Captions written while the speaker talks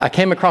I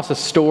came across a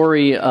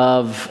story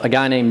of a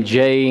guy named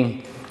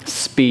Jay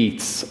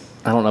Speets.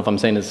 I don't know if I'm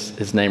saying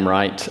his name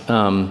right.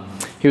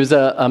 He was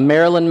a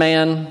Maryland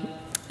man,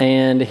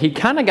 and he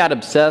kind of got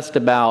obsessed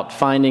about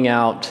finding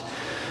out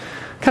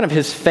kind of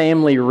his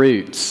family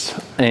roots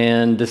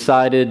and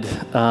decided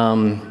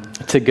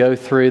to go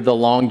through the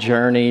long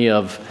journey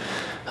of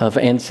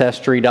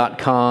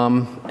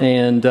Ancestry.com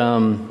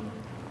and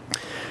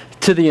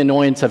to the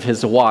annoyance of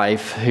his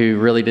wife, who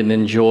really didn't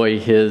enjoy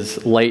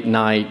his late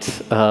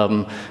night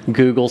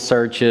Google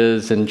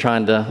searches and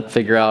trying to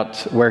figure out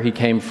where he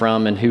came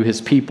from and who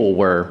his people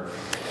were.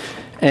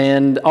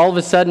 And all of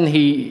a sudden,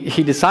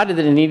 he decided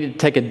that he needed to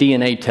take a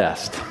DNA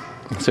test.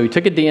 So he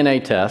took a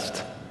DNA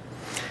test,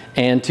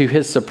 and to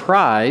his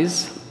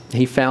surprise,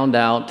 he found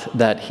out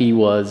that he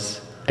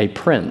was a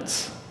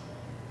prince.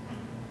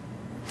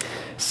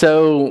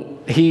 So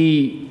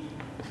he,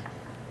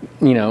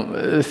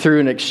 through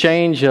an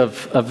exchange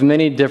of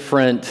many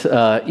different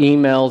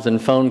emails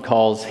and phone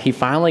calls, he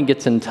finally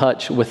gets in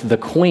touch with the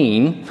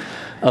queen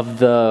of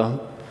the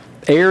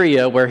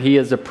area where he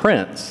is a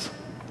prince.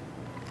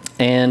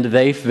 And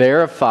they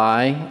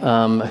verify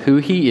who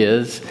he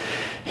is.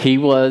 He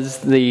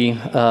was a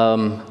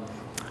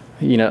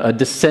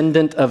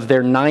descendant of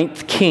their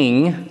 9th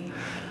king.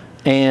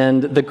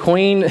 And the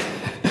queen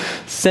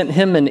sent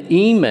him an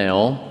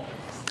email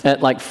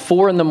at like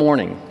 4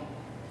 a.m.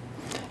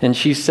 And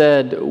she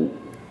said,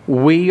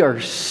 "We are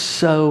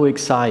so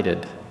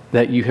excited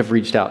that you have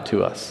reached out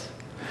to us.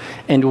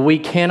 And we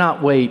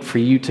cannot wait for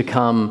you to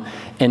come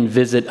and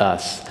visit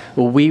us.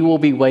 We will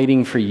be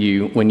waiting for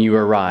you when you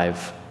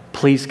arrive.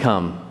 Please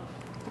come.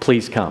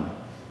 Please come."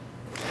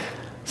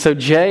 So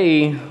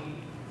Jay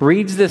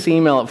reads this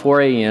email at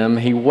 4 a.m.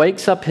 He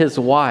wakes up his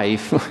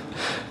wife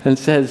and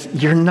says,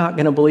 "You're not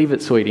going to believe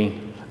it, sweetie.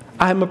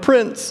 I'm a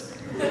prince."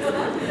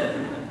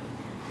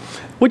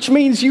 "Which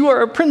means you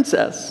are a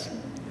princess."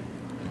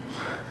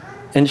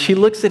 And she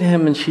looks at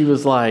him and she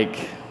was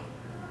like,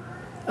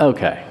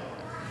 "Okay,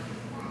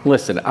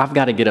 listen, I've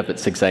got to get up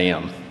at 6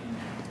 a.m.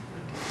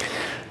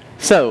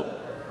 So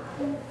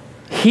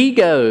he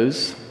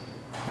goes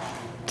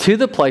to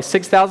the place,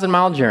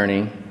 6,000-mile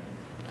journey,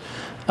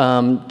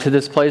 to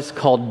this place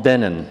called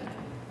Benin.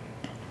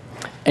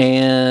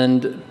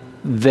 And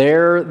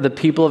there the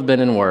people of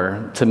Benin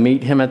were to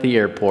meet him at the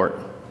airport.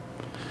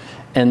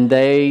 And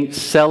they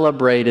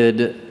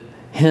celebrated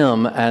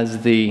him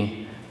as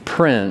the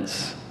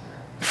prince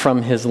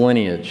from his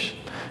lineage.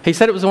 He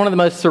said it was one of the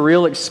most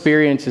surreal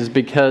experiences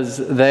because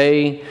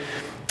they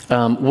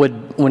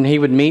when he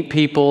would meet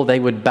people, they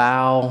would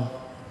bow,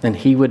 and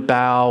he would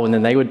bow, and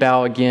then they would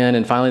bow again.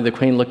 And finally the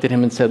queen looked at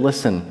him and said,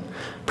 "Listen,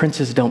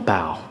 princes don't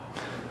bow."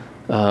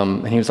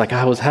 And he was like,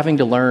 "I was having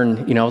to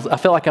learn, I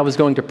felt like I was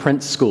going to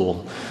prince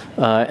school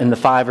in the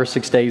 5 or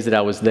 6 days that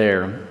I was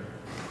there."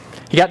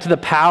 He got to the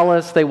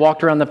palace. They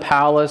walked around the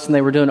palace, and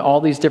they were doing all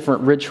these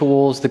different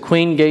rituals. The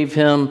queen gave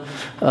him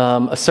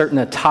a certain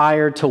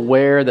attire to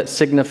wear that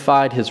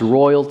signified his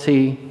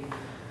royalty.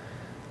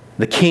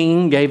 The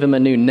king gave him a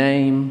new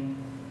name.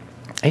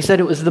 He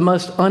said it was the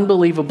most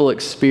unbelievable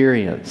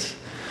experience,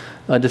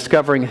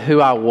 discovering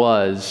who I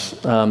was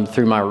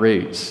through my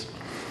roots.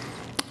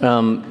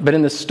 But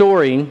in the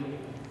story,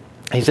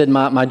 he said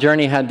my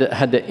journey had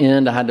to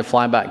end. I had to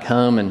fly back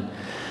home, and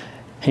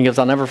he goes,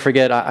 "I'll never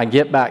forget, I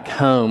get back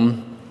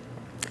home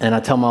and I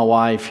tell my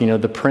wife,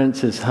 the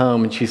prince is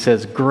home." And she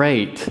says,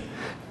 "Great,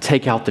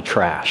 take out the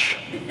trash."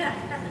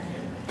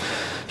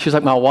 She was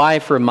like, "My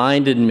wife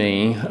reminded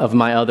me of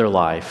my other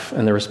life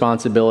and the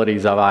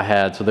responsibilities that I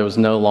had, so there was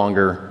no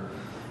longer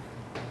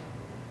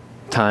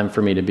time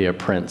for me to be a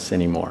prince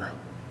anymore."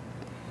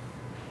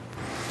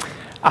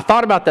 I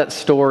thought about that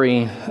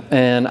story,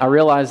 and I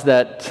realized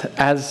that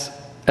as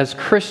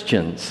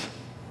Christians,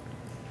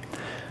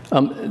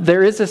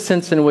 there is a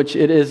sense in which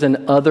it is an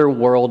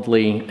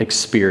otherworldly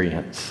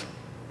experience,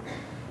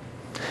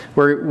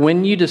 where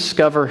when you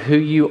discover who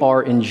you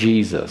are in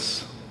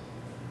Jesus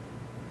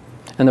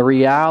and the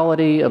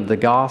reality of the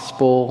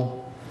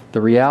gospel,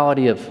 the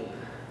reality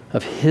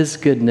of His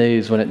good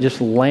news, when it just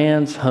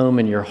lands home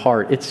in your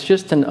heart, it's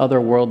just an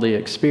otherworldly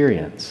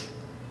experience.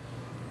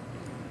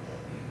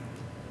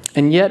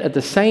 And yet at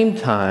the same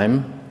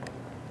time,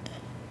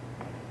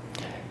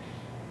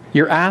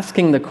 you're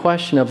asking the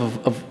question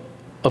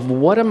of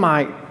what am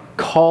I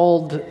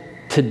called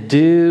to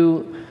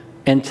do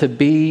and to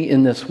be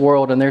in this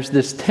world? And there's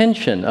this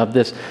tension of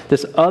this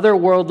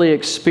otherworldly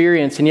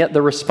experience, and yet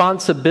the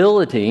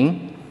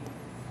responsibility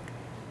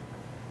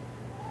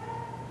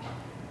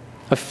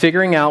of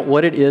figuring out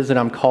what it is that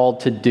I'm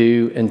called to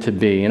do and to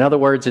be. In other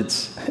words,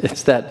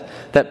 it's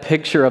that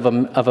picture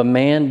of a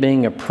man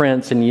being a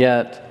prince and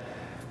yet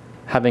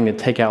having to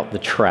take out the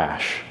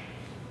trash.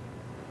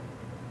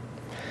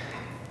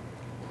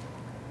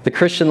 The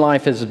Christian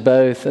life is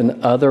both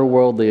an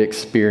otherworldly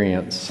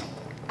experience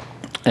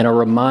and a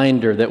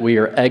reminder that we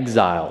are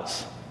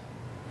exiles,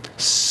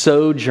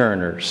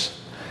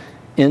 sojourners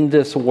in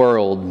this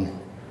world,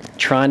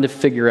 trying to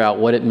figure out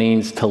what it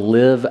means to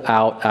live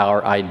out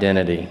our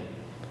identity,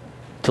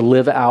 to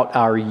live out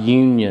our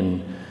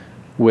union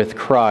with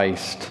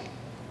Christ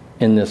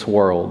in this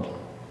world.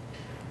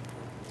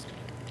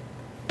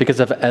 Because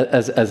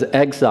as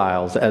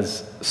exiles,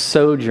 as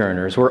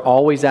sojourners, we're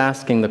always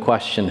asking the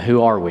question,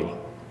 who are we?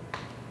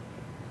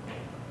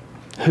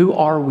 Who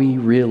are we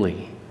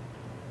really?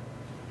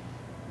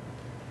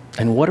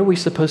 And what are we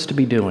supposed to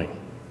be doing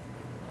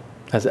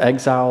as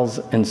exiles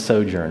and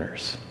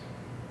sojourners?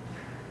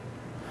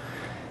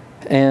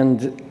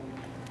 And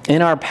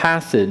in our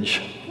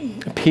passage,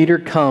 Peter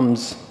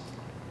comes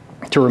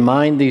to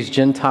remind these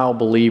Gentile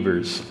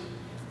believers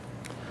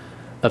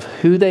of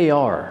who they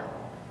are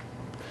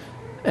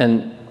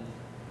and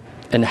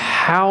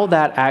how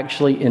that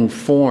actually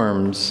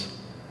informs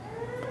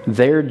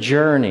their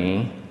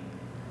journey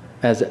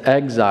as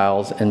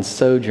exiles and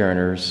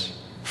sojourners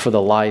for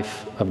the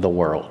life of the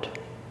world.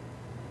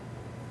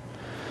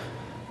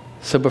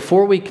 So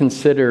before we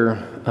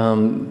consider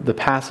the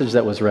passage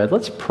that was read,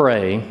 let's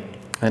pray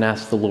and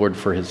ask the Lord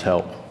for his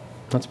help.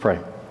 Let's pray.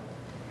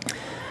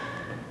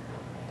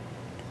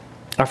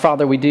 Our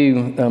Father, we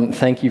do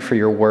thank you for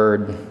your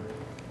word.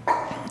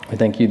 We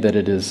thank you that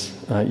it is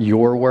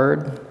your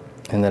word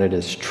and that it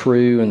is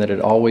true and that it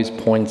always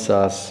points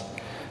us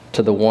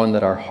to the one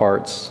that our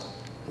hearts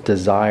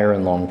desire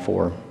and long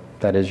for,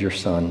 that is your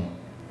Son.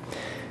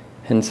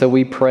 And so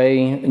we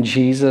pray,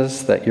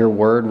 Jesus, that your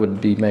word would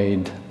be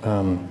made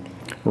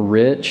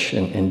rich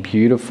and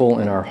beautiful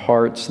in our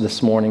hearts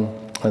this morning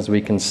as we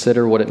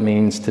consider what it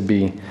means to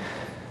be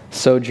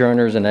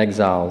sojourners and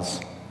exiles,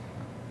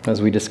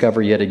 as we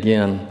discover yet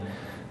again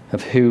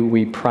of who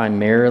we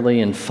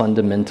primarily and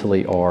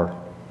fundamentally are.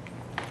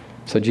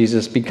 So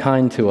Jesus, be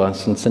kind to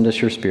us and send us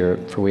your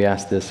Spirit, for we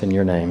ask this in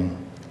your name.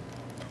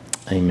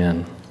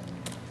 Amen.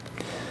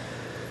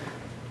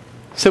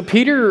 So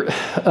Peter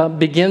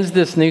begins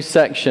this new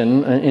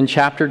section in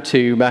chapter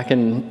 2, back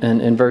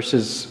in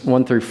verses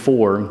 1 through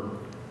 4,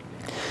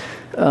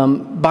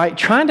 by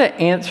trying to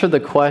answer the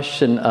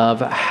question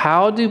of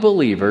how do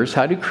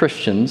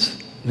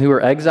Christians who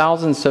are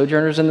exiles and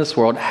sojourners in this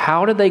world,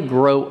 how do they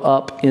grow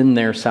up in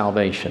their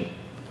salvation?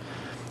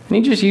 And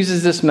he just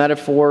uses this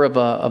metaphor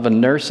of a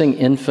nursing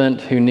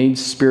infant who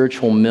needs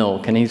spiritual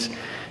milk. And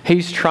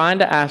he's trying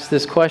to ask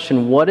this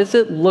question, what does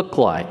it look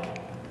like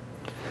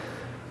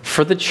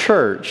for the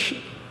church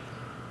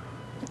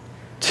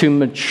to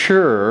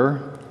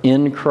mature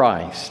in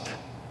Christ,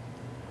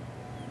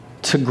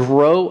 to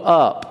grow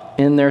up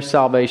in their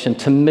salvation,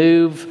 to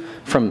move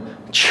from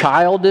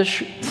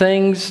childish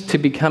things to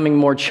becoming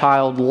more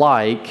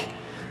childlike,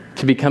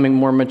 to becoming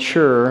more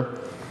mature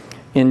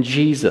in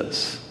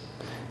Jesus.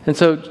 And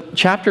so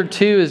chapter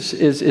 2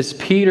 is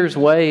Peter's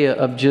way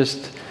of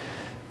just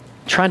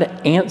trying to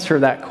answer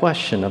that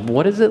question of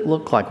what does it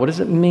look like? What does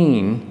it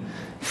mean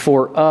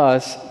for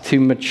us to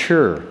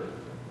mature?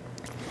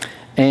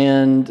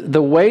 And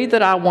the way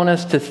that I want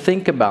us to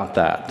think about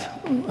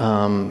that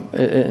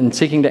in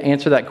seeking to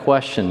answer that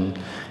question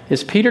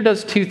is Peter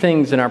does two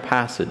things in our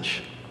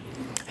passage.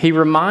 He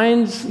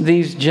reminds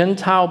these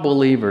Gentile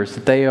believers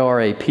that they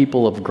are a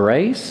people of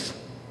grace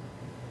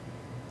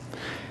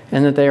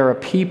and that they are a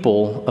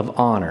people of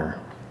honor.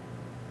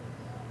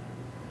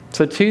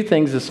 So two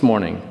things this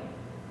morning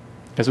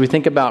as we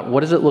think about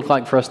what does it look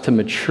like for us to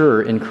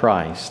mature in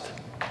Christ.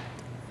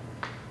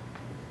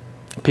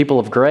 A people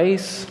of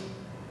grace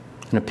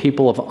and a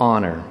people of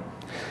honor.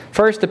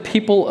 First, a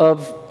people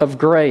of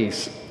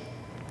grace.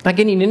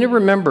 Again, you need to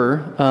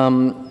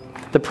remember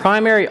the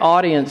primary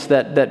audience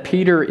that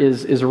Peter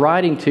is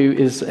writing to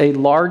is a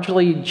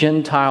largely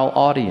Gentile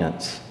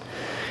audience.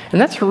 And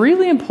that's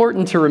really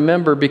important to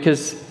remember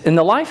because in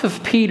the life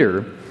of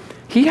Peter,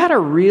 he had a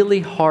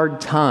really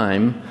hard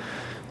time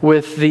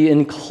with the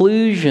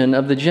inclusion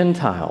of the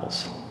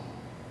Gentiles.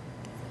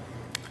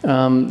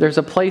 There's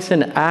a place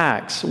in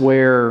Acts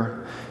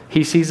where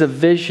he sees a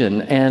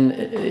vision, and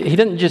he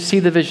didn't just see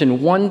the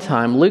vision one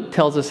time. Luke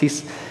tells us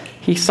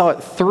he saw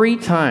it 3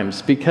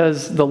 times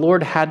because the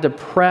Lord had to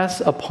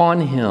press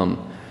upon him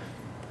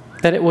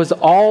that it was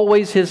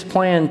always his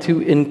plan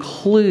to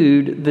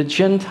include the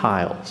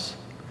Gentiles.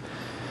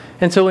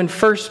 And so in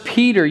 1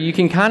 Peter, you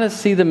can kind of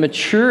see the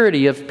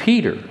maturity of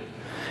Peter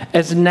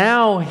as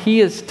now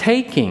he is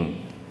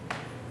taking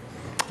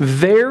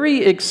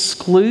very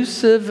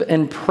exclusive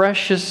and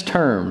precious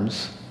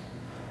terms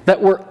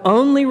that were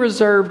only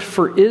reserved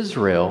for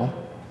Israel,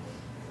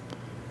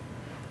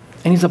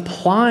 and he's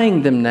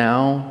applying them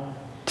now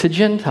to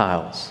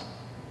Gentiles.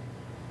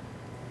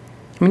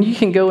 I mean, you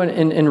can go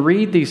and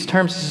read these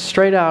terms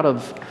straight out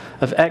of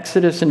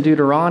Exodus and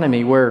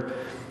Deuteronomy, where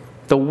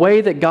the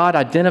way that God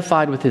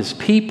identified with his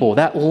people,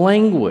 that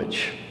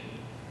language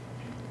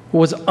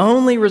was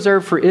only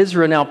reserved for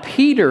Israel. Now,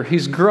 Peter,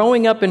 who's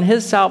growing up in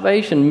his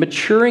salvation,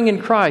 maturing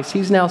in Christ,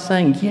 he's now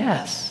saying,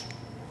 yes,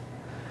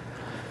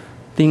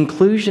 the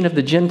inclusion of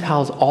the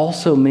Gentiles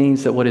also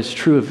means that what is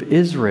true of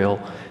Israel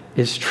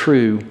is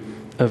true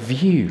of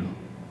you.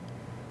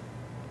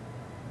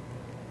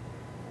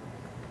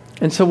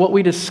 And so what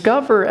we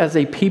discover as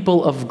a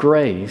people of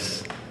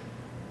grace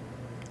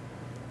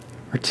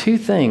are two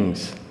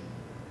things.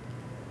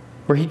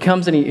 where he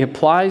comes and he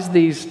applies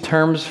these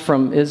terms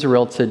from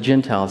Israel to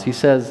Gentiles. He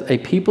says, a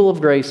people of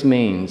grace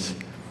means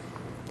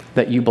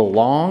that you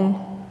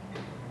belong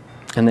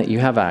and that you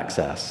have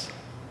access.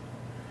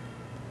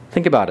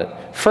 Think about it.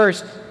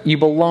 First, you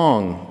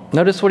belong.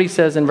 Notice what he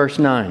says in verse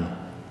 9.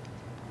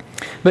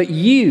 But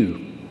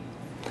you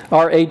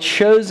are a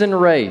chosen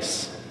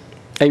race,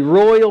 a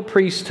royal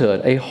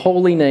priesthood, a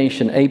holy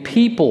nation, a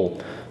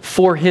people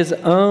for his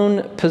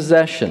own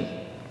possession.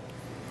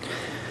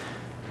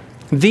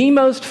 The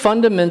most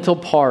fundamental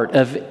part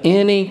of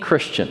any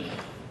Christian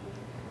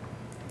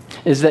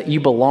is that you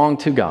belong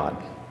to God.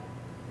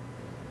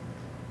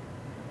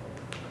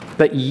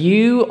 That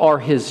you are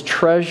his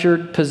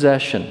treasured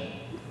possession.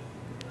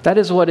 That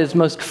is what is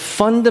most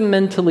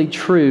fundamentally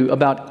true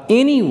about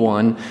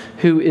anyone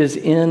who is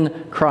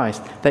in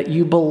Christ. That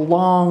you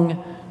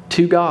belong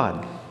to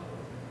God.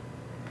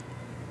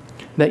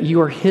 That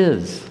you are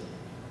his.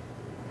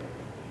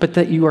 But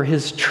that you are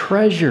his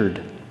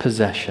treasured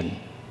possession.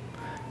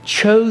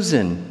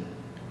 Chosen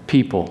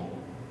people.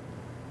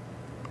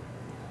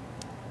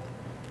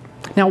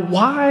 Now,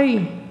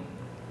 why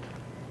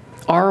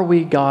are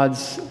we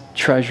God's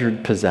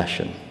treasured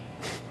possession?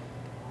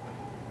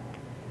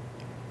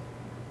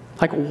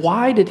 Like,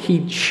 why did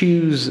he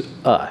choose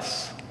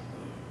us?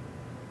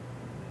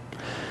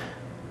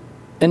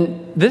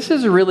 And this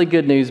is really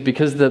good news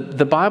because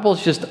the Bible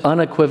is just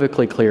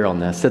unequivocally clear on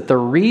this, that the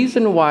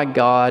reason why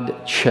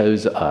God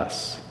chose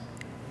us,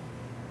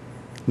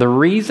 the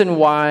reason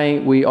why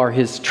we are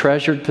his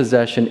treasured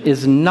possession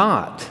is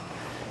not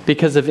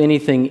because of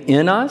anything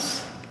in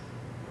us.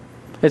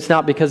 It's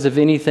not because of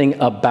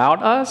anything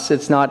about us.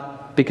 It's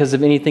not because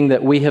of anything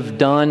that we have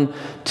done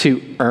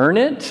to earn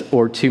it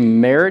or to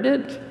merit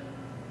it.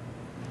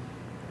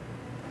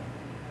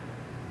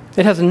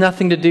 It has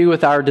nothing to do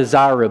with our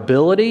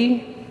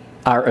desirability,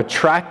 our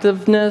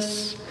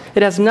attractiveness.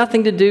 It has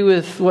nothing to do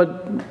with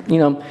what,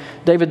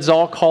 David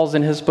Zoll calls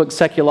in his book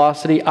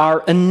Seculosity,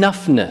 our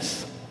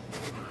enoughness.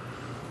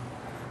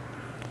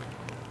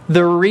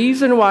 The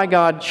reason why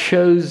God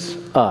chose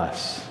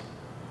us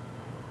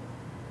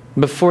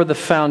before the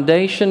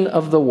foundation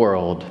of the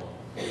world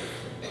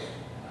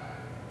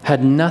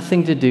had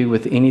nothing to do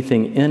with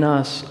anything in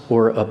us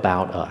or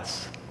about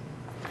us.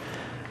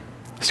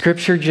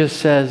 Scripture just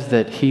says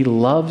that he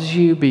loves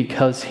you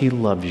because he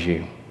loves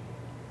you.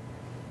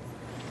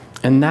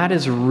 And that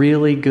is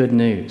really good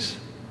news.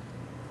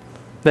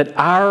 That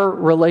our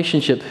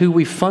relationship, who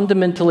we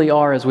fundamentally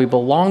are as we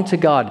belong to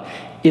God,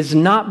 is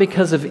not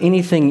because of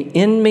anything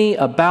in me,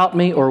 about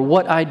me, or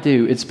what I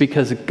do. It's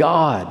because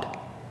God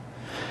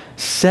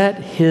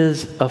set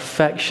his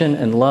affection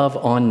and love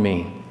on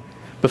me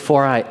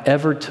before I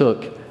ever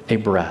took a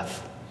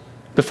breath,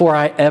 before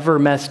I ever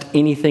messed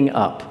anything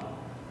up.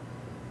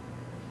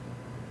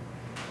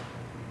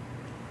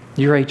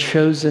 You're a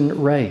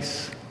chosen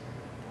race.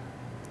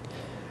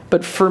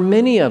 But for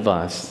many of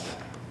us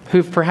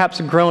who've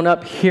perhaps grown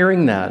up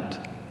hearing that,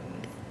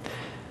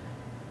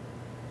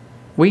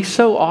 we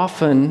so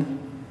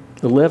often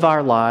live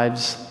our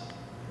lives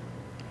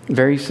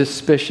very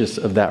suspicious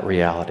of that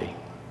reality.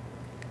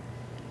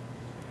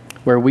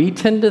 Where we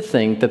tend to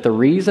think that the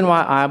reason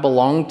why I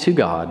belong to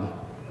God,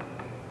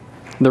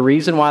 the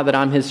reason why that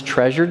I'm his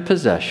treasured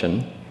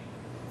possession,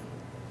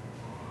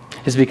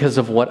 is because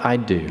of what I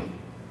do.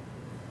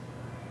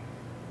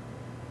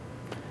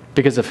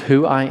 Because of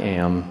who I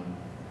am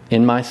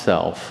in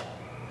myself.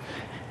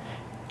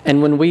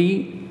 And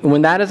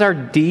when that is our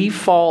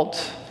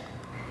default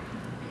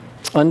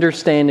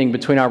understanding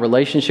between our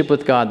relationship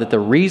with God, that the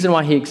reason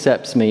why he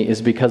accepts me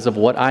is because of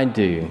what I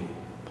do,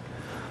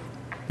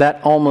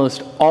 that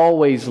almost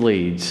always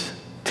leads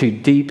to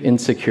deep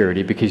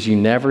insecurity because you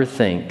never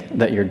think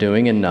that you're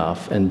doing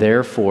enough and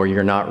therefore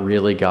you're not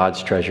really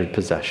God's treasured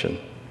possession.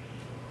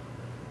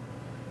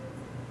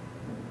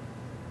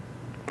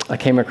 I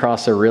came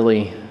across a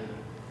really,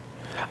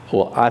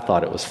 I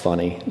thought it was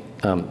funny,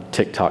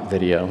 TikTok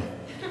video.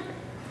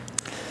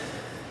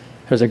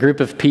 There's a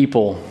group of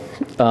people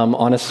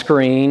on a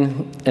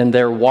screen, and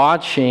they're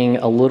watching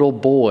a little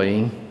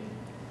boy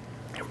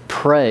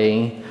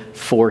pray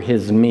for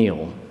his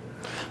meal.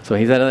 So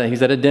he's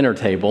at a dinner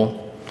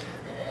table.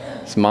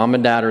 His mom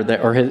and dad are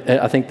there, or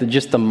I think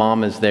just the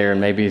mom is there,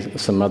 and maybe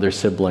some other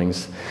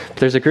siblings.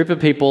 There's a group of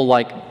people,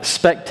 like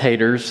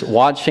spectators,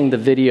 watching the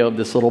video of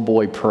this little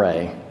boy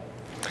pray.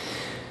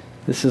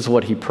 This is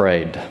what he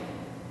prayed.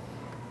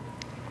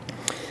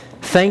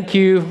 Thank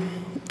you.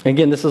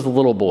 Again, this is a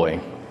little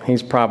boy.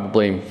 He's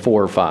probably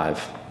 4 or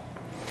 5.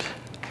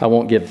 I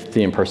won't give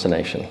the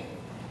impersonation.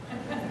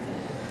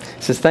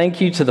 It says,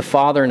 thank you to the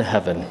Father in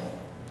heaven.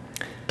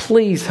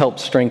 Please help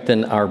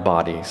strengthen our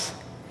bodies.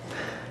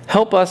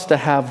 Help us to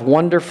have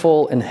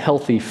wonderful and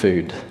healthy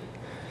food.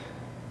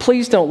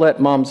 Please don't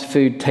let Mom's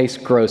food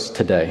taste gross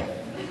today.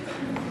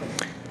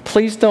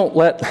 Please don't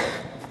let...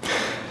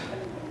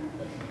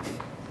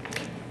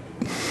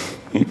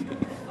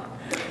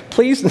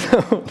 Please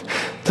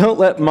don't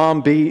let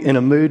Mom be in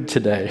a mood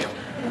today.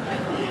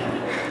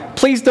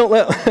 Please don't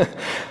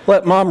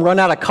let Mom run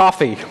out of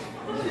coffee.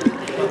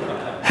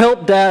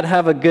 Help Dad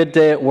have a good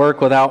day at work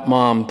without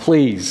Mom,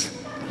 please.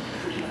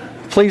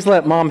 Please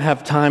let Mom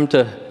have time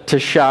to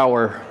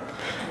shower.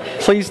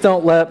 Please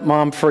don't let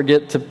Mom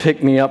forget to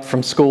pick me up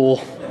from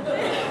school.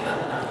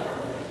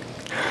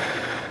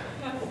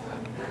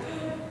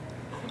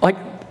 Like,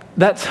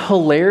 that's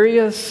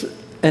hilarious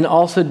and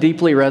also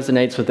deeply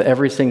resonates with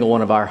every single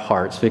one of our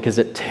hearts because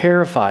it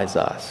terrifies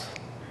us.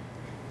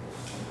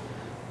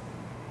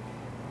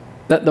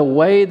 That the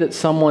way that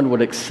someone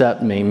would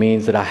accept me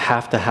means that I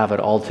have to have it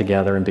all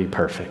together and be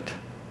perfect.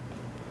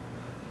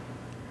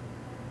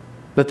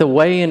 That the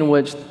way in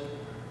which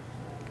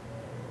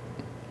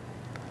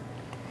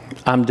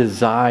I'm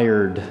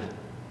desired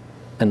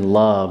and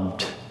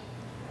loved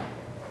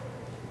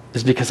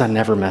is because I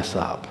never mess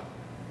up.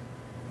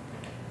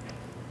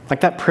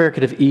 Like that prayer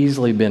could have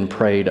easily been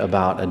prayed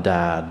about a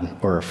dad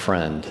or a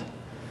friend.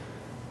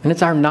 And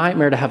it's our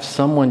nightmare to have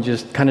someone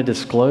just kind of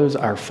disclose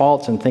our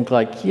faults and think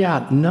like,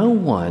 yeah, no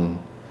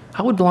one.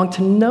 I would belong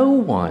to no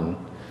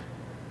one.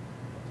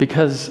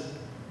 Because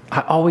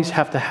I always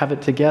have to have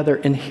it together.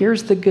 And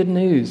here's the good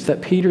news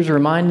that Peter's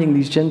reminding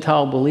these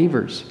Gentile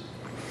believers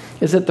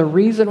is that the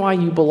reason why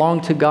you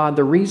belong to God,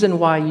 the reason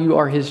why you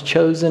are his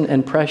chosen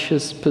and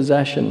precious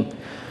possession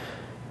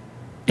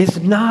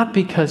is not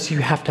because you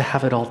have to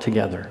have it all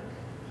together.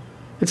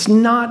 It's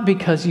not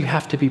because you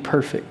have to be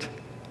perfect.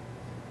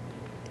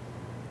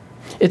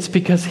 It's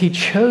because he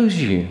chose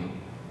you.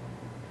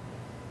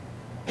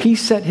 He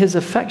set his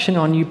affection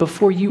on you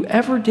before you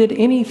ever did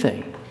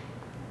anything.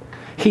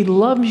 He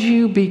loves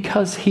you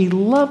because he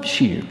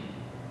loves you.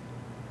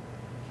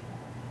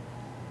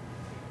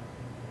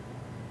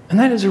 And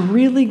that is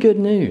really good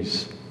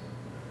news.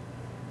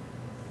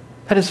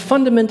 That is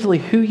fundamentally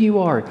who you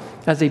are.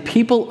 As a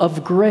people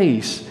of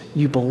grace,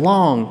 you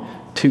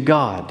belong to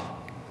God.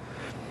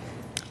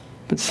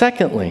 But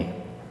secondly,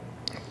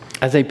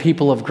 as a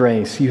people of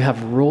grace, you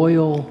have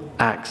royal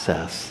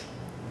access.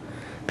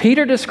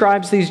 Peter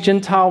describes these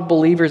Gentile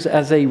believers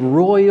as a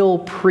royal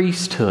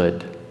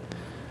priesthood.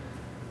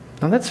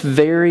 Now that's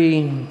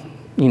very,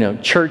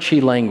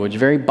 churchy language,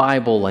 very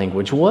Bible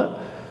language. What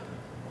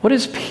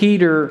does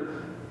Peter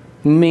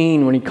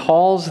mean when he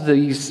calls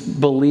these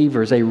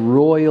believers a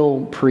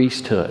royal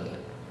priesthood?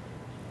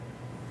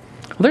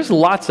 Well, there's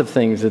lots of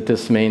things that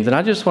this means, and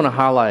I just want to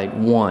highlight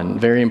one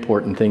very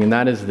important thing, and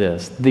that is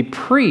this. The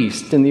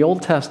priest in the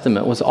Old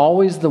Testament was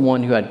always the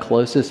one who had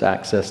closest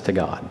access to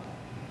God.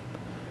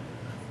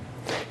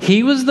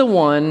 He was the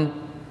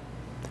one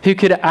who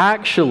could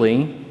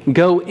actually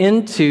go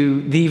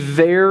into the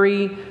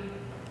very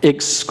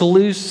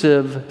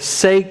exclusive,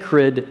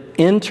 sacred,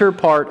 inner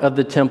part of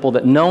the temple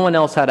that no one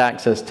else had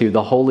access to,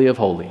 the Holy of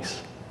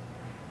Holies.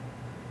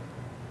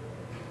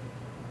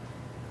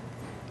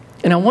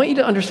 And I want you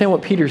to understand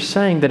what Peter's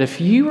saying, that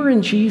if you are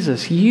in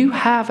Jesus, you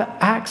have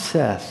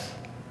access.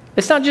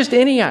 It's not just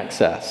any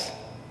access.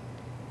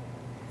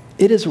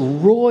 It is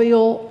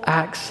royal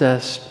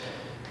access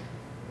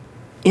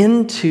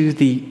into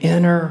the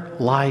inner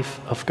life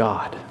of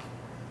God.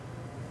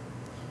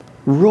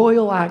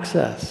 Royal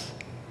access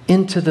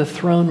into the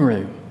throne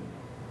room.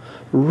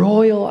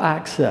 Royal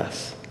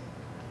access.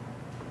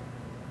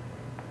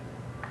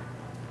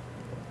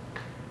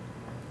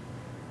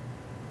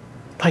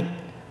 Like,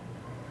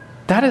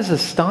 that is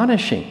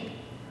astonishing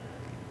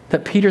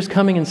that Peter's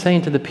coming and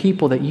saying to the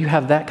people that you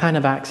have that kind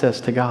of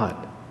access to God.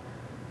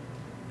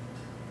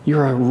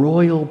 You're a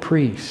royal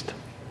priest.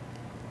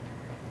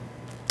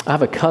 I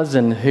have a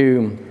cousin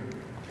who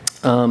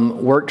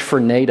worked for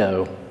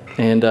NATO,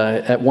 and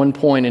at one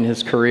point in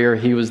his career,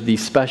 he was the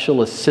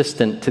special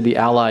assistant to the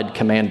Allied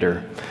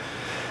commander.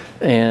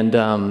 And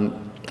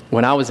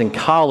when I was in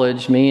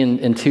college, me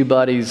and two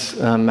buddies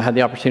had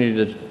the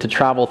opportunity to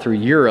travel through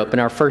Europe,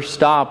 and our first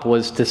stop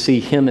was to see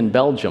him in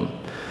Belgium.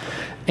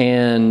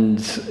 And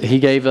he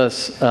gave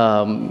us,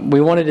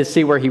 we wanted to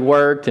see where he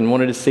worked and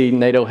wanted to see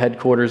NATO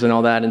headquarters and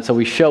all that, and so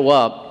we show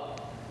up,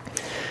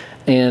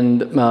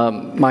 and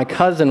my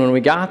cousin, when we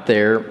got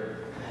there,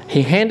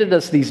 he handed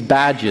us these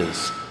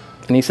badges,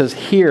 and he says,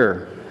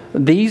 here,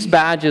 these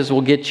badges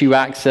will get you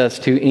access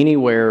to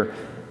anywhere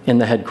in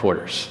the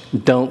headquarters.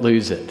 Don't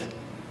lose it.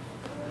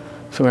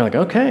 So we're like,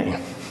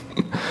 okay.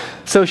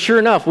 So sure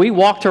enough, we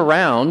walked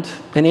around,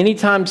 and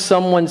anytime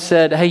someone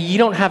said, hey, you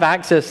don't have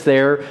access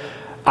there,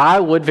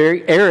 I would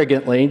very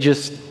arrogantly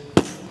just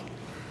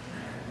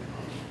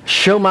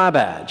show my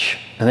badge.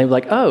 And they were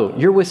like, oh,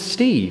 you're with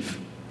Steve.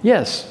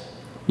 Yes,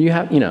 you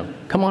have,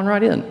 come on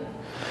right in.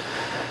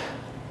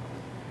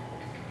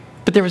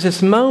 But there was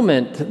this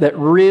moment that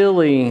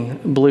really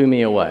blew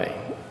me away.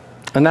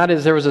 And that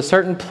is, there was a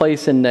certain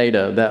place in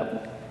NATO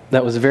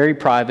that was very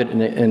private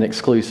and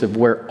exclusive,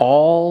 where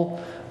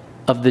all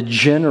of the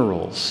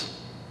generals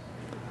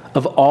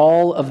of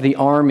all of the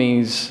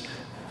armies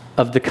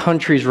of the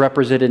countries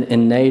represented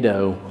in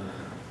NATO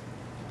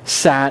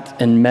sat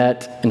and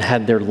met and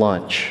had their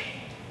lunch.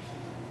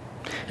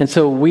 And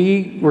so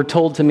we were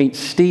told to meet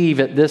Steve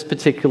at this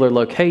particular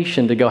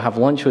location to go have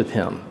lunch with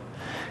him.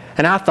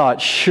 And I thought,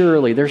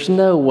 surely there's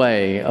no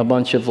way a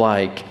bunch of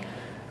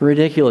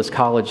ridiculous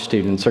college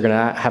students are going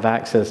to have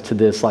access to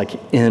this like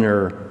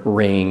inner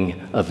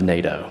ring of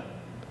NATO.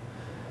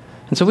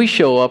 And so we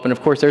show up, and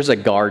of course there's a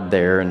guard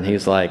there, and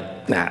he's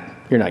like, nah,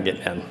 you're not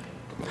getting in.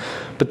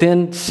 But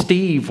then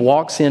Steve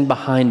walks in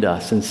behind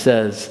us and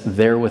says,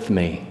 they're with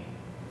me.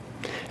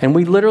 And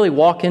we literally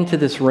walk into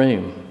this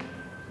room,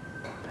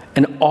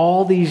 and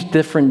all these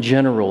different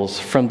generals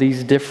from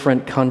these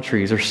different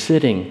countries are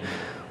sitting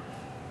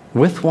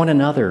with one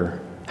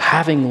another,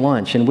 having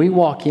lunch. And we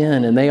walk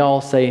in, and they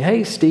all say,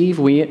 hey, Steve,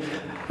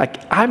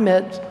 I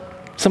met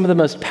some of the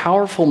most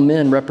powerful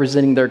men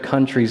representing their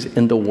countries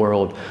in the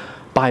world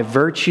by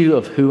virtue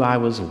of who I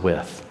was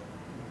with.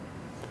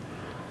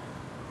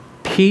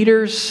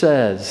 Peter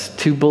says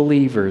to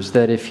believers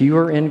that if you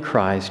are in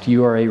Christ,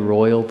 you are a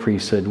royal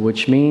priesthood,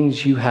 which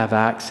means you have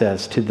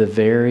access to the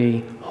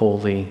very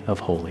holy of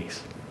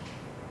holies,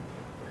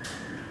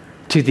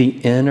 to the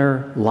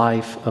inner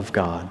life of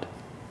God.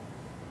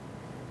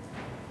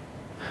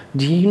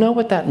 Do you know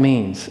what that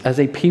means as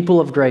a people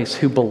of grace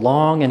who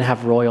belong and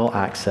have royal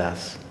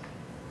access?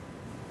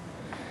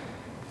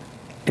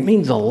 It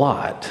means a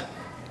lot.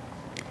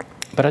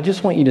 But I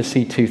just want you to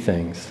see two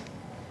things.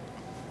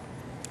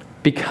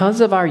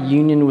 Because of our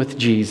union with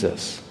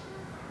Jesus,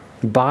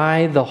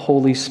 by the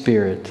Holy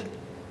Spirit,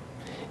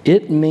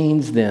 it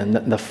means then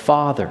that the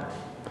Father,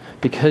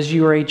 because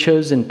you are a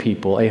chosen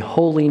people, a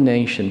holy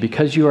nation,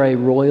 because you are a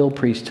royal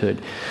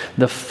priesthood,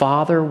 the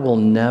Father will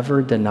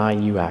never deny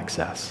you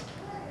access.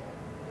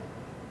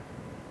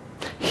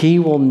 He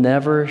will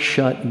never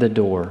shut the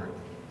door,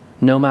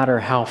 no matter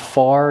how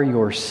far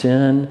your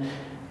sin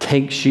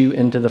takes you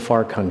into the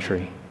far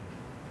country.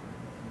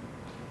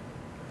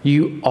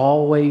 You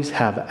always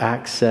have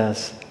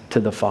access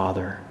to the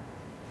Father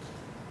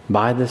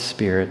by the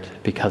Spirit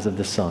because of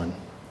the Son.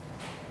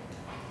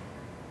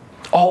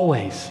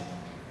 Always.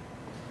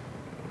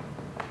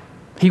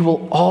 He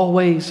will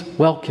always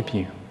welcome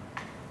you.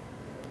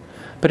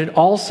 But it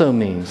also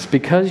means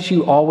because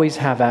you always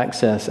have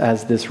access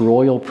as this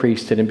royal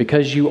priesthood and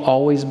because you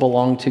always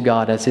belong to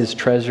God as His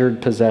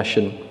treasured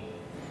possession,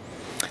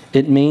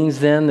 it means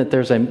then that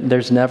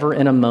there's never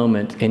in a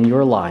moment in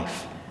your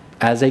life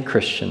as a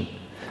Christian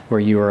where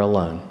you are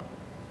alone.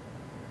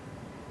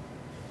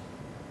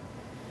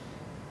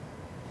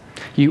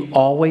 You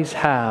always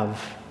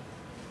have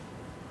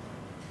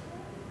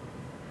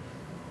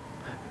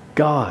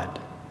God,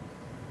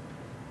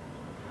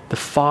 the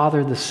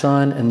Father, the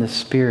Son, and the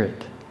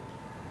Spirit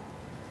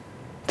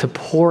to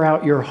pour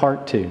out your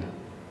heart to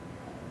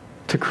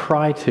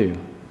cry to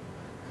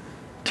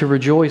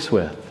rejoice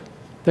with.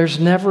 There's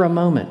never a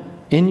moment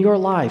in your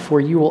life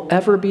where you will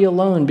ever be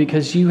alone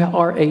because you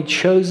are a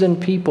chosen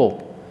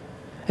people.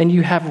 And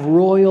you have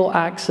royal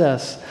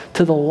access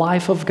to the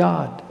life of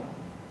God.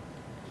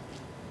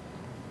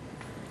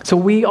 So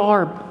we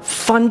are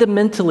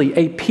fundamentally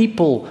a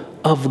people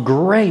of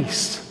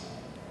grace.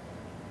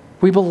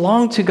 We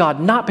belong to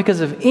God not because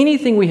of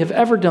anything we have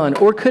ever done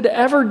or could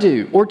ever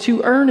do or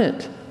to earn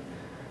it.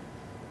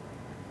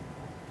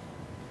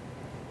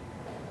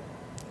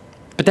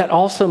 But that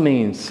also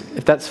means,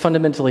 if that's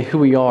fundamentally who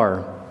we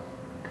are,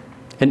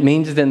 it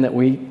means then that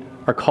we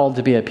are called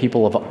to be a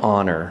people of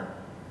honor.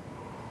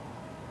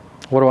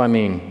 What do I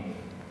mean?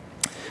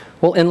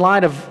 Well, in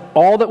light of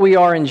all that we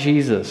are in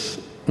Jesus,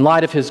 in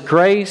light of His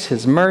grace,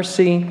 His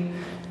mercy,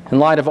 in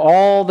light of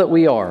all that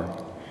we are,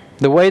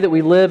 the way that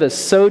we live as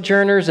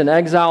sojourners and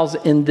exiles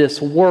in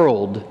this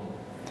world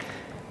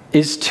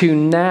is to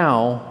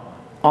now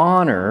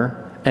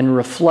honor and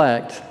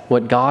reflect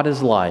what God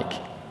is like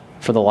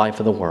for the life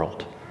of the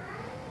world.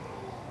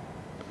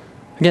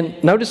 Again,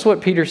 notice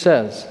what Peter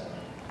says.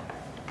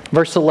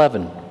 Verse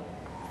 11.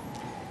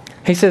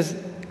 He says,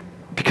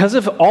 because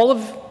of all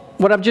of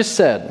what I've just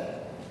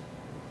said,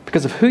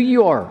 because of who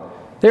you are,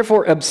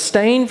 therefore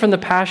abstain from the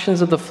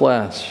passions of the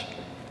flesh,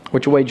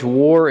 which wage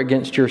war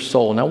against your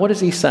soul. Now, what is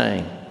he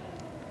saying?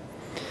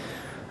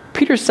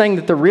 Peter's saying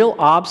that the real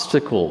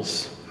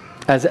obstacles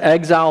as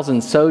exiles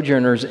and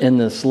sojourners in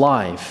this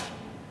life,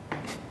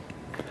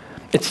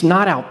 it's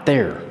not out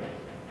there.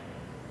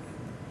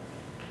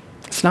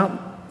 It's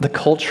not the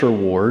culture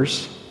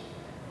wars.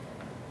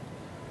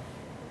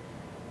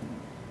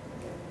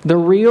 The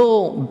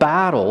real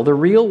battle, the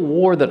real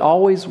war that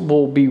always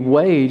will be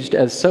waged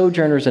as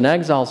sojourners and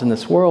exiles in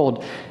this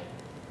world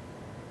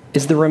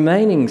is the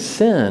remaining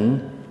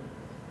sin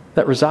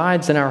that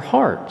resides in our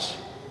hearts.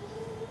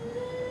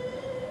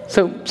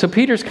 So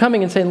Peter's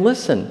coming and saying,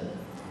 listen,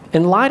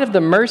 in light of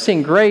the mercy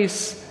and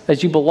grace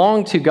as you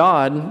belong to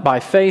God by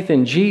faith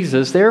in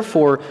Jesus,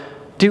 therefore,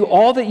 do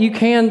all that you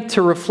can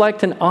to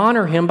reflect and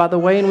honor Him by the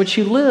way in which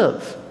you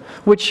live,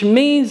 which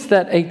means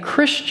that a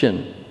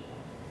Christian,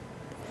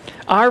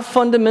 our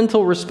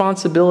fundamental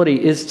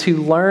responsibility is to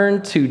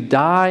learn to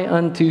die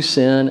unto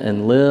sin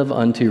and live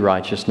unto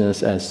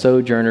righteousness as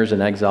sojourners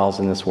and exiles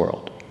in this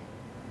world.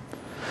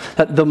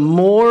 That the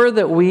more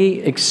that we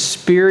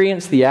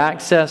experience the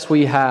access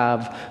we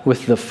have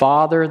with the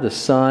Father, the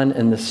Son,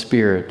 and the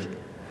Spirit,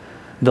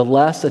 the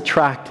less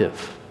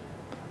attractive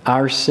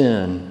our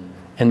sin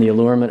and the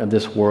allurement of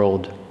this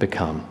world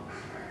become.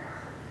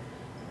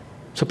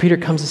 So Peter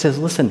comes and says,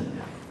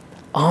 listen,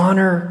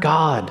 honor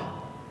God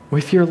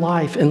with your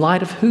life in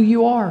light of who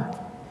you are.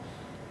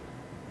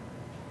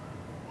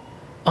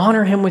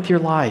 Honor him with your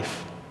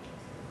life.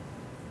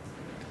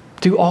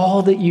 Do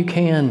all that you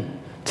can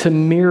to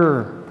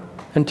mirror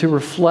and to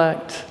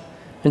reflect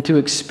and to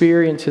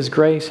experience his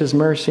grace, his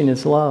mercy, and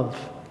his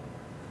love.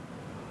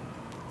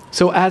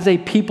 So as a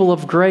people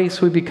of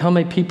grace, we become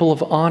a people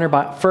of honor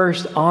by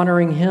first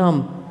honoring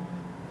him.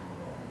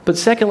 But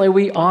secondly,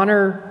 we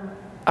honor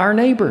our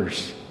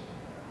neighbors.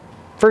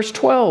 Verse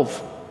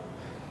 12,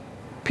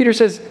 Peter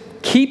says,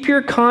 keep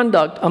your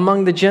conduct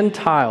among the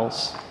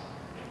Gentiles.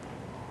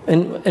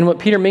 And what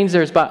Peter means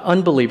there is by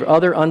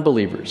other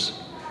unbelievers.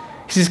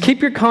 He says,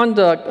 keep your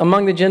conduct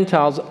among the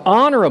Gentiles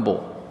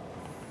honorable,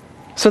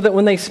 so that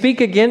when they speak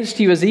against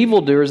you as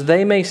evildoers,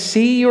 they may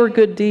see your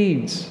good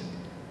deeds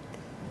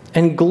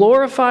and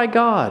glorify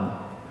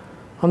God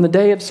on the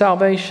day of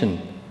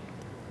salvation.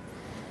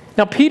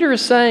 Now, Peter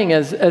is saying,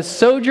 as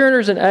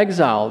sojourners and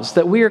exiles,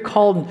 that we are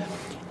called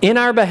in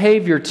our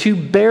behavior to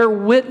bear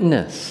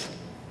witness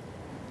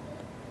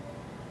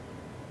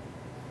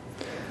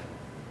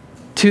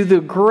to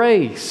the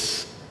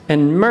grace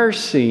and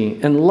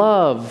mercy and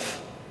love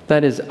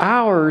that is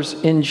ours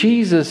in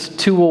Jesus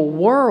to a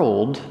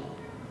world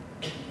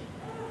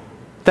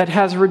that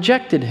has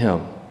rejected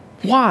him.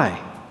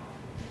 Why?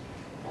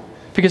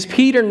 Because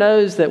Peter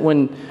knows that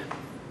when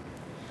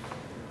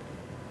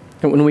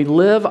we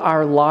live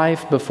our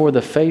life before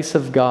the face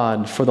of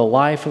God for the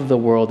life of the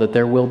world, that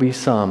there will be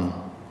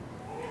some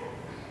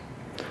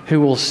who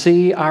will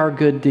see our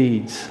good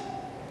deeds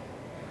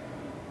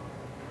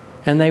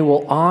and they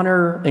will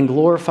honor and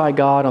glorify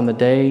God on the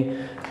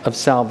day of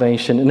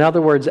salvation. In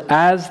other words,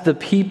 as the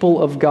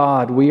people of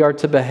God, we are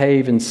to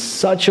behave in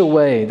such a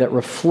way that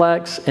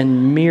reflects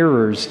and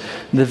mirrors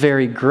the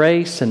very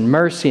grace and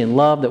mercy and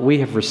love that we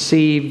have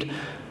received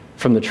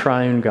from the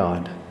triune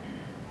God.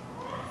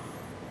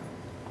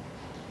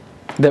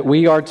 That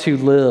we are to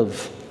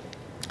live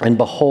and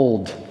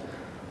behold,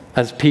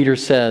 as Peter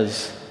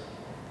says,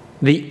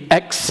 the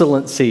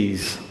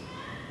excellencies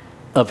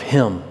of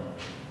him.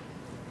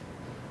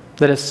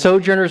 That as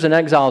sojourners and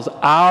exiles,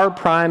 our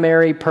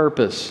primary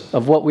purpose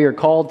of what we are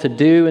called to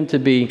do and to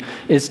be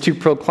is to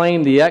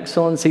proclaim the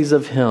excellencies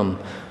of him.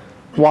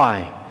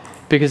 Why?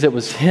 Because it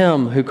was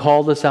him who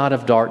called us out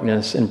of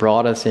darkness and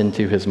brought us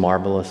into his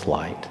marvelous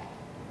light.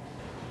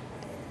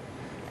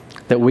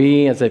 That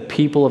we as a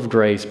people of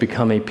grace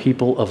become a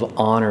people of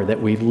honor,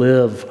 that we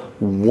live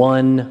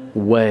one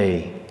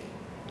way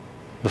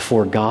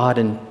before God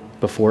and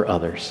before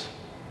others.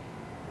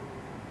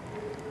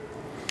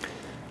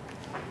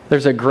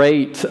 There's a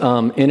great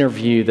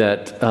interview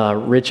that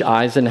Rich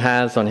Eisen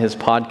has on his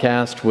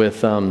podcast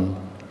with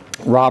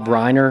Rob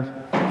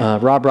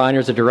Reiner. Rob Reiner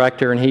is a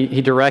director, and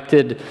he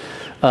directed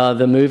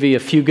the movie A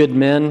Few Good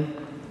Men.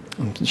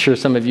 I'm sure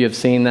some of you have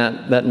seen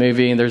that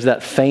movie. And there's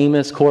that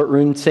famous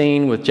courtroom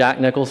scene with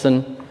Jack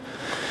Nicholson,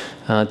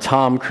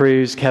 Tom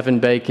Cruise, Kevin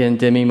Bacon,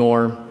 Demi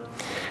Moore.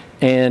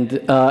 And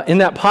in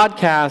that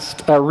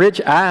podcast,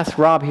 Rich asked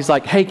Rob, he's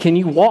like, hey, can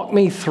you walk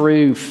me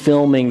through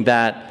filming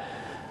that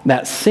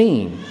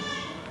scene?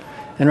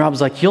 And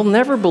Rob's like, you'll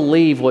never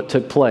believe what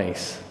took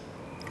place.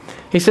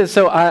 He says,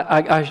 so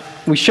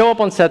we show up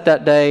on set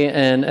that day,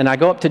 and I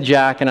go up to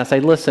Jack and I say,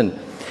 listen,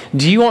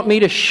 do you want me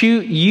to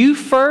shoot you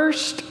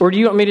first, or do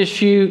you want me to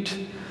shoot,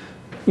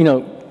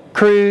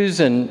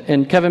 Cruise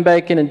and Kevin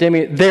Bacon and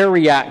Demi, their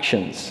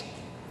reactions?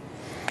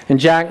 And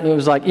Jack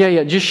was like,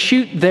 yeah, just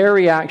shoot their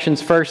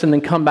reactions first and then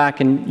come back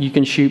and you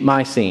can shoot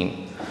my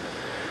scene.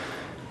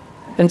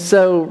 And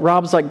so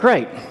Rob's like,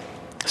 great.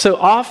 So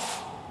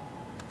off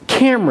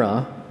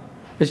camera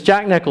is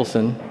Jack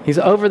Nicholson. He's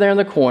over there in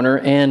the corner,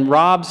 and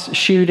Rob's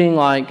shooting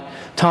like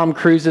Tom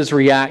Cruise's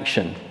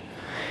reaction.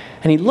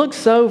 And he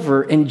looks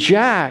over, and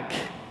Jack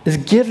is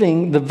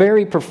giving the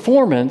very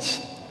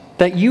performance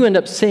that you end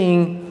up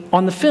seeing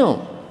on the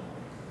film.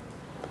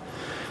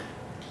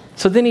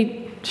 So then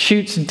he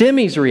shoots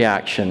Demi's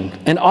reaction,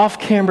 and off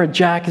camera,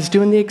 Jack is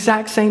doing the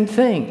exact same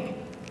thing.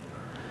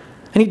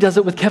 And he does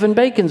it with Kevin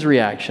Bacon's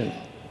reaction.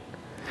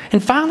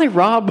 And finally,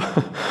 Rob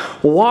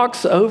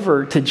walks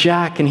over to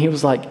Jack, and he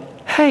was like,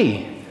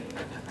 hey,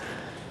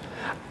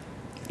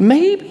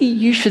 maybe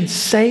you should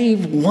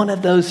save one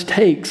of those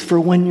takes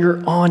for when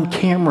you're on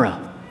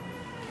camera.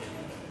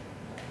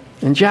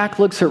 And Jack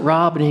looks at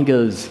Rob and he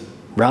goes,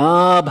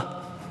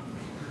 Rob,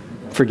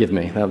 forgive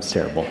me, that was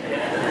terrible.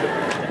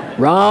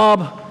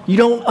 Rob, you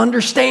don't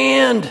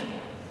understand.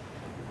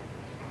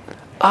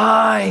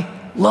 I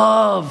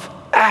love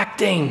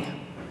acting.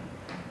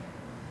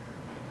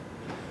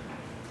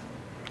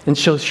 And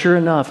so sure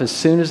enough, as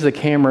soon as the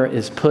camera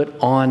is put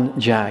on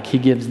Jack, he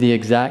gives the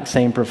exact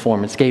same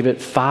performance. Gave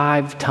it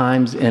 5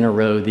 times in a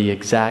row the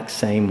exact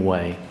same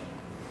way.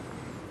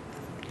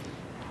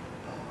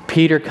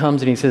 Peter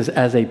comes and he says,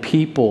 as a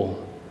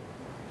people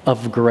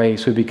of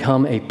grace, we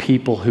become a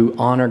people who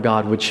honor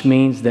God, which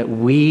means that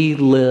we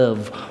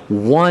live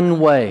one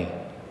way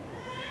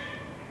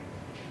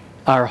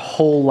our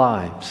whole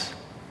lives.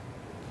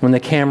 When the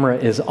camera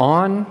is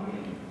on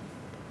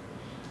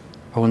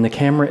or when the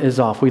camera is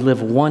off, we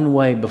live one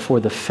way before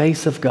the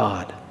face of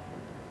God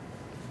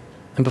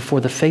and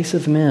before the face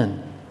of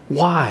men.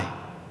 Why?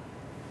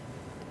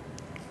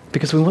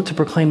 Because we want to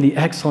proclaim the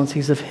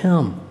excellencies of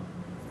Him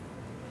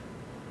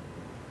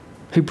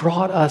who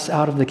brought us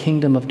out of the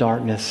kingdom of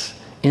darkness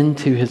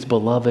into His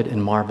beloved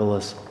and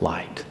marvelous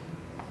light.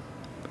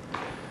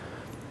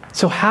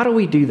 So how do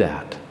we do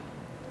that?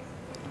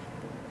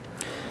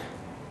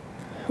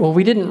 Well,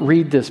 we didn't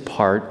read this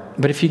part,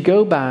 but if you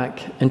go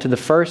back into the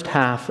first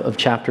half of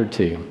chapter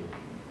 2,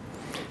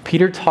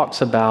 Peter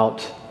talks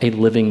about a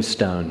living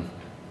stone,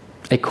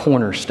 a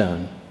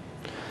cornerstone.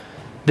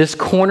 This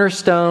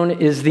cornerstone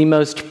is the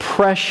most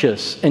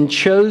precious and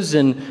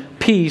chosen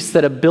piece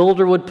that a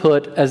builder would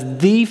put as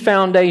the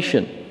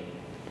foundation.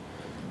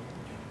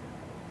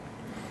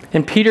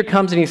 And Peter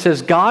comes and he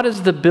says, God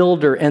is the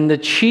builder, and the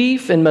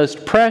chief and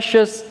most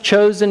precious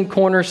chosen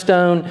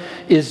cornerstone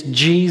is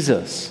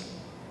Jesus.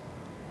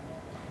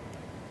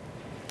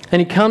 And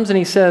he comes and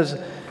he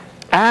says,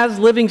 as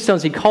living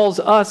stones, he calls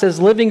us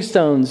as living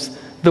stones.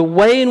 The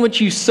way in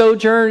which you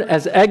sojourn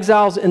as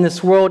exiles in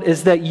this world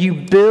is that you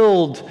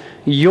build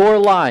your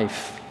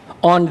life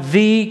on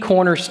the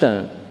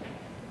cornerstone.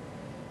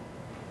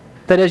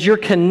 That as you're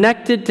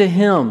connected to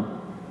Him,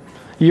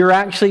 you're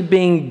actually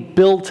being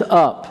built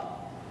up.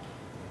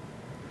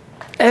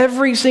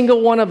 Every single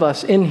one of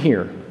us in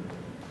here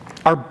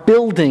are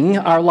building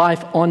our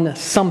life on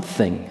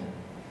something.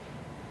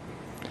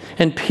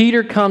 And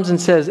Peter comes and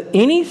says,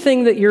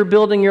 anything that you're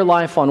building your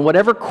life on,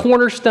 whatever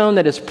cornerstone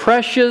that is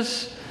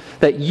precious,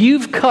 that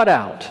you've cut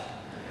out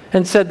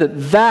and said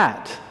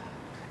that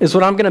is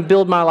what I'm going to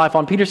build my life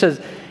on. Peter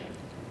says,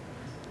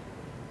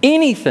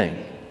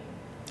 anything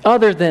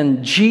other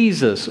than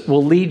Jesus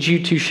will lead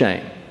you to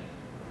shame.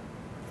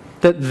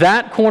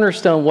 That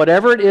cornerstone,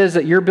 whatever it is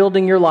that you're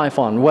building your life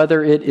on,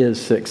 whether it is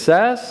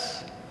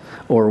success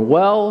or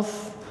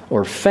wealth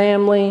or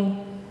family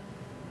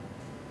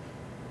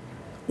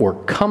or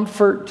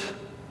comfort,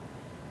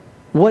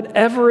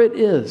 whatever it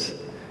is,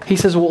 he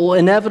says will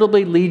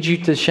inevitably lead you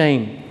to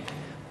shame.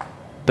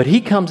 But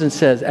he comes and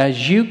says,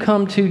 as you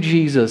come to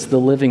Jesus, the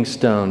living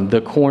stone,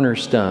 the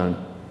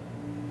cornerstone,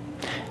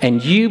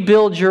 and you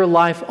build your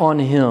life on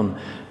Him,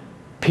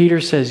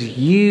 Peter says,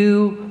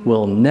 you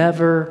will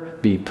never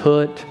be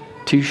put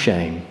to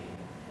shame.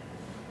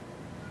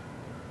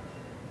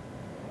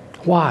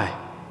 Why?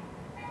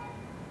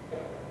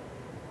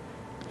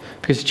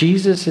 Because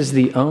Jesus is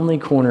the only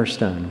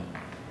cornerstone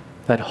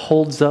that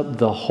holds up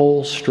the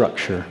whole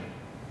structure.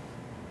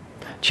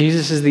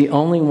 Jesus is the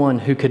only one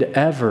who could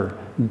ever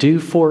do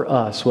for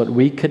us what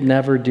we could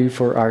never do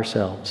for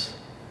ourselves.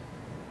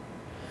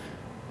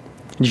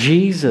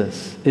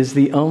 Jesus is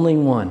the only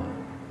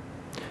one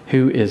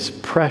who is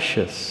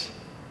precious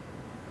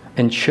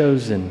and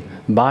chosen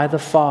by the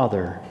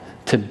Father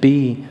to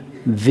be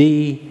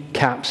the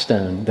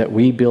capstone that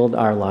we build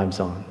our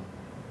lives on.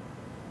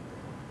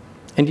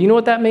 And do you know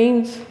what that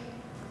means?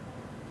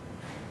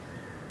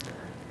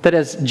 That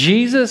as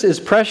Jesus is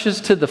precious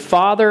to the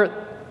Father,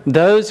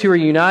 those who are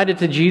united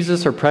to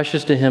Jesus are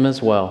precious to Him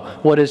as well.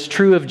 What is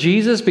true of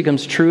Jesus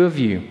becomes true of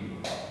you.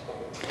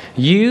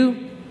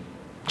 You,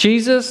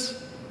 Jesus,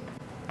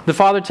 the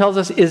Father tells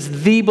us,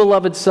 is the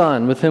beloved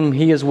Son with whom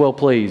He is well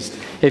pleased.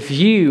 If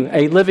you,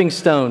 a living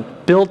stone,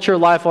 built your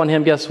life on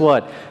Him, guess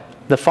what?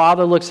 The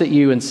Father looks at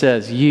you and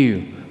says,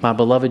 you, my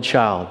beloved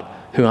child,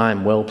 who I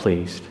am well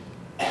pleased.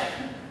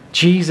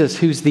 Jesus,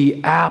 who's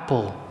the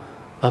apple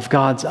of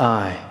God's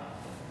eye.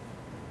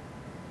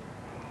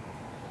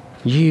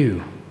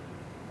 You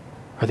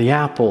are the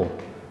apple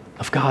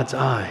of God's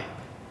eye.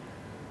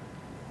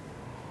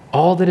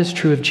 All that is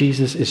true of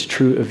Jesus is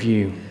true of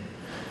you.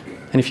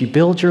 And if you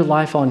build your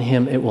life on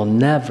Him, it will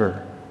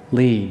never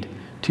lead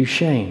to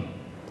shame.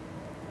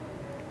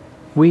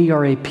 We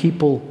are a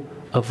people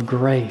of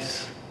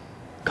grace,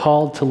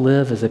 called to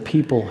live as a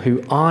people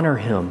who honor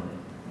Him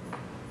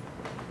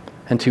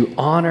and to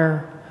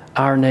honor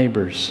our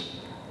neighbors.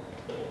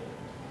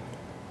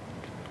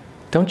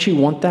 Don't you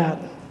want that?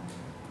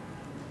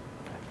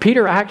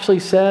 Peter actually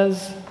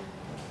says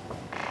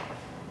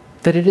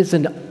that it is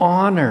an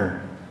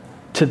honor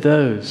to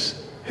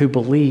those who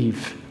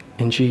believe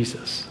in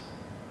Jesus,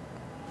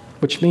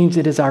 which means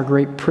it is our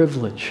great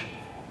privilege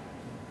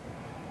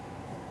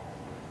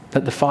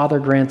that the Father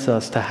grants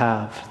us to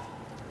have,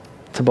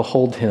 to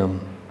behold Him.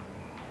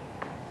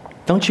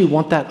 Don't you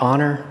want that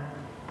honor?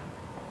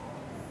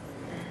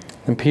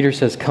 And Peter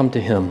says, come to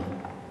Him,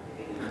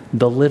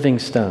 the living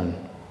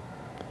stone,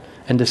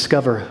 and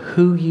discover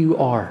who you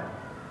are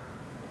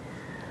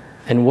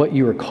and what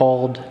you are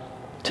called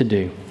to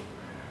do.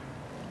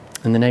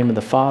 In the name of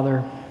the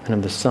Father, and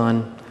of the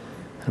Son,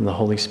 and of the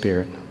Holy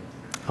Spirit.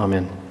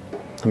 Amen.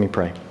 Let me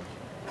pray.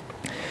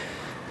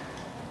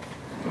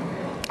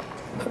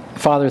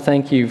 Father,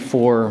 thank you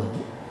for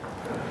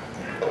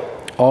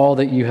all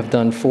that you have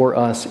done for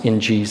us in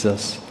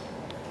Jesus.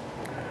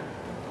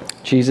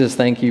 Jesus,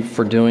 thank you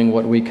for doing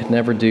what we could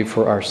never do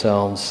for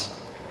ourselves.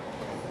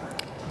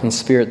 And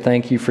Spirit,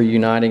 thank you for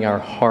uniting our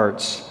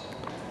hearts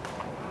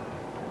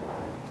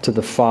to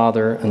the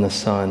Father and the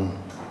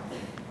Son.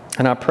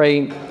 And I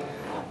pray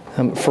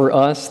for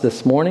us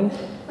this morning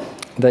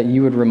that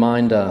you would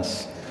remind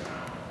us,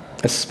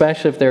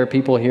 especially if there are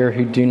people here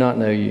who do not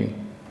know you,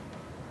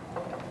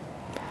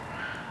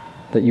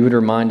 that you would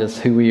remind us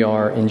who we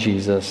are in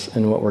Jesus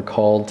and what we're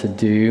called to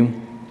do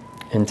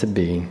and to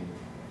be.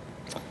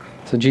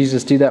 So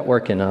Jesus, do that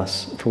work in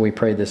us, for we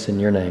pray this in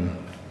your name.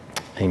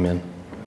 Amen.